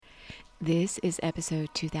This is episode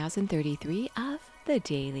 2033 of the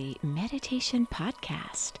Daily Meditation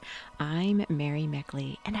Podcast. I'm Mary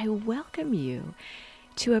Meckley, and I welcome you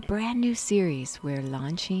to a brand new series we're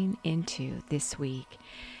launching into this week.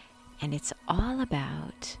 And it's all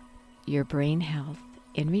about your brain health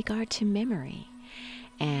in regard to memory.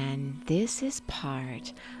 And this is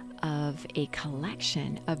part of a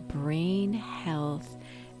collection of brain health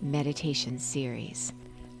meditation series.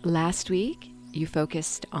 Last week, you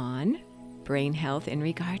focused on brain health in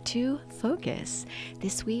regard to focus.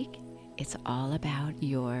 This week, it's all about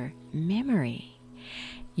your memory.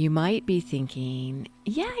 You might be thinking,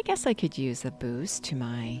 I guess I could use a boost to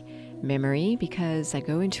my memory because I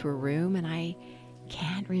go into a room and I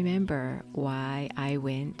can't remember why I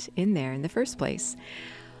went in there in the first place.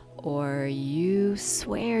 Or you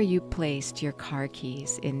swear you placed your car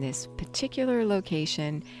keys in this particular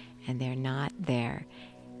location and they're not there.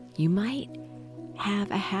 You might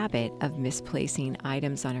have a habit of misplacing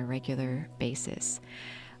items on a regular basis.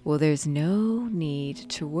 Well, there's no need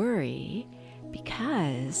to worry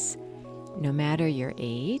because no matter your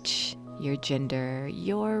age, your gender,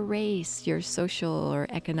 your race, your social or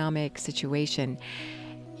economic situation,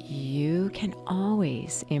 you can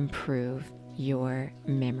always improve your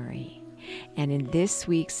memory. And in this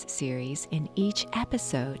week's series, in each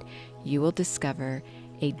episode, you will discover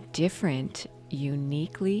a different,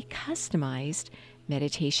 uniquely customized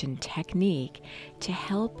meditation technique to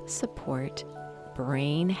help support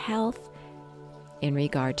brain health in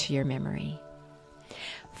regard to your memory.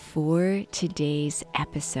 For today's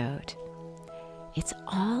episode, it's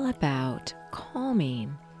all about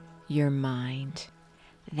calming your mind.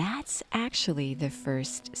 That's actually the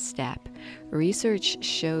first step. Research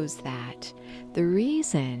shows that the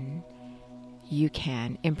reason you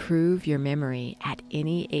can improve your memory at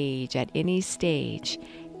any age, at any stage,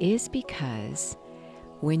 is because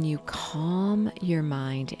when you calm your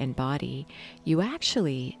mind and body, you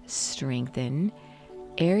actually strengthen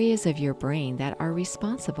areas of your brain that are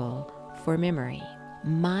responsible for memory.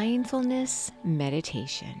 Mindfulness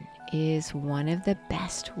meditation is one of the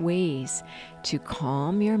best ways to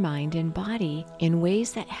calm your mind and body in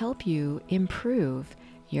ways that help you improve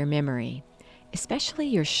your memory, especially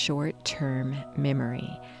your short-term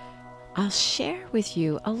memory. I'll share with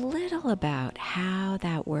you a little about how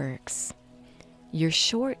that works. Your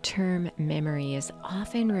short-term memory is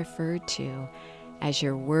often referred to as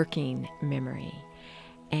your working memory.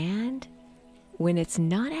 And when it's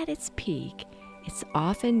not at its peak, it's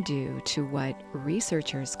often due to what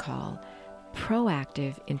researchers call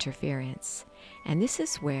proactive interference. And this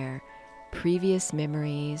is where previous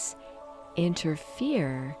memories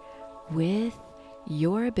interfere with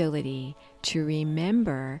your ability to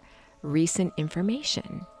remember recent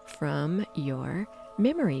information from your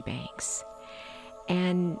memory banks.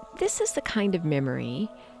 And this is the kind of memory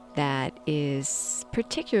that is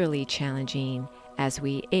particularly challenging as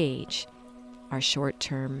we age. Our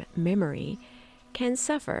short-term memory can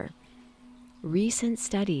suffer. Recent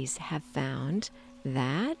studies have found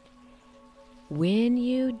that when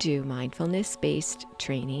you do mindfulness-based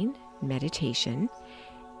training, meditation,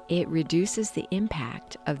 it reduces the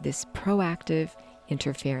impact of this proactive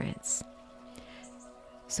interference.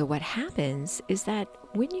 So what happens is that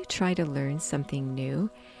when you try to learn something new,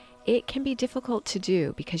 it can be difficult to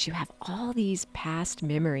do because you have all these past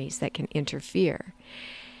memories that can interfere.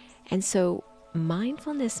 And so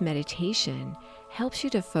mindfulness meditation helps you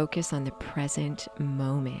to focus on the present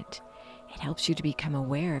moment. It helps you to become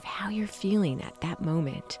aware of how you're feeling at that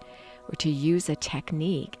moment, or to use a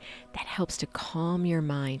technique that helps to calm your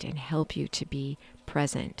mind and help you to be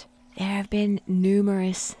present. There have been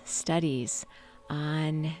numerous studies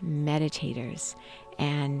on meditators,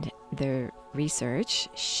 and the research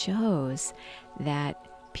shows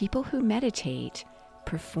that people who meditate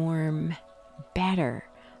perform better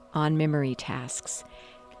on memory tasks.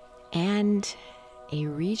 And a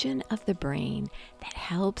region of the brain that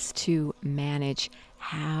helps to manage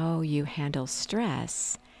how you handle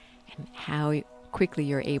stress and how quickly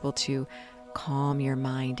you're able to calm your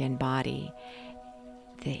mind and body,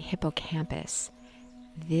 the hippocampus.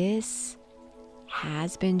 This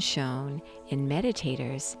has been shown in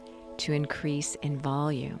meditators to increase in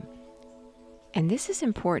volume. And this is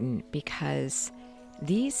important because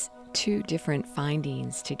these two different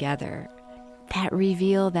findings together that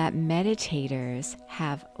reveal that meditators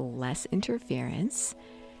have less interference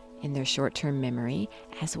in their short-term memory,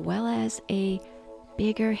 as well as a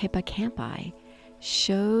bigger hippocampi,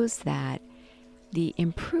 shows that the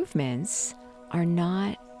improvements are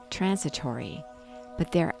not transitory,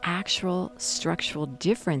 but they're actual structural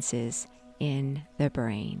differences in the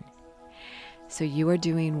brain. So you are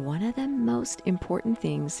doing one of the most important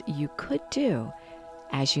things you could do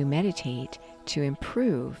as you meditate to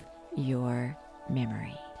improve your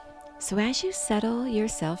memory. So as you settle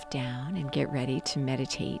yourself down and get ready to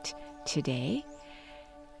meditate today,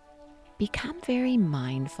 become very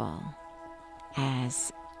mindful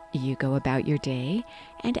as you go about your day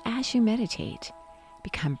and as you meditate.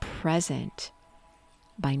 Become present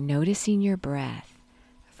by noticing your breath,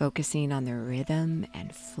 focusing on the rhythm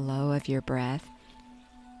and flow of your breath.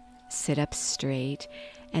 Sit up straight,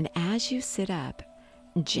 and as you sit up,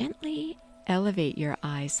 gently elevate your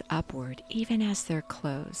eyes upward even as they're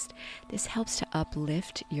closed. This helps to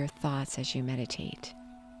uplift your thoughts as you meditate.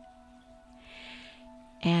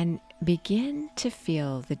 And begin to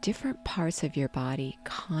feel the different parts of your body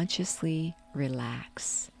consciously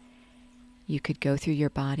relax. You could go through your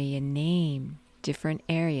body and name different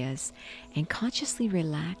areas and consciously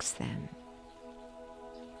relax them.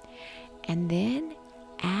 And then,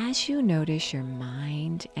 as you notice your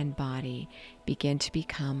mind and body begin to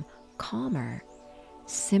become calmer,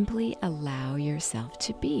 simply allow yourself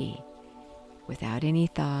to be without any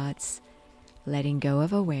thoughts, letting go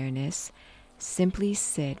of awareness. Simply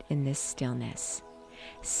sit in this stillness.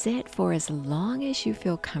 Sit for as long as you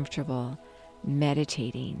feel comfortable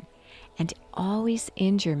meditating, and always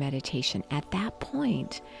end your meditation at that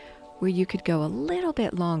point where you could go a little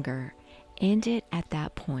bit longer. End it at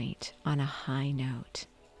that point on a high note.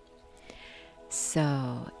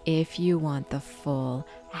 So, if you want the full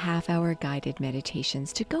half-hour guided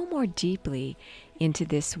meditations to go more deeply into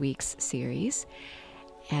this week's series,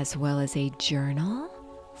 as well as a journal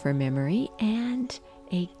for memory and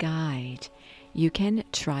a guide, you can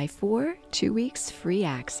try for 2 weeks free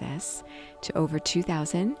access to over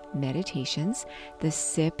 2,000 meditations, the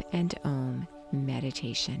Sip and Om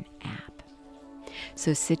meditation app.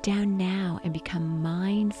 So sit down now and become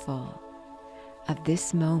mindful of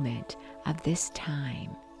this moment, of this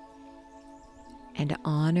time, and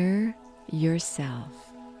honor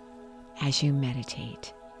yourself as you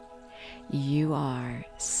meditate. You are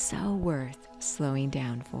so worth slowing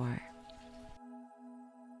down for.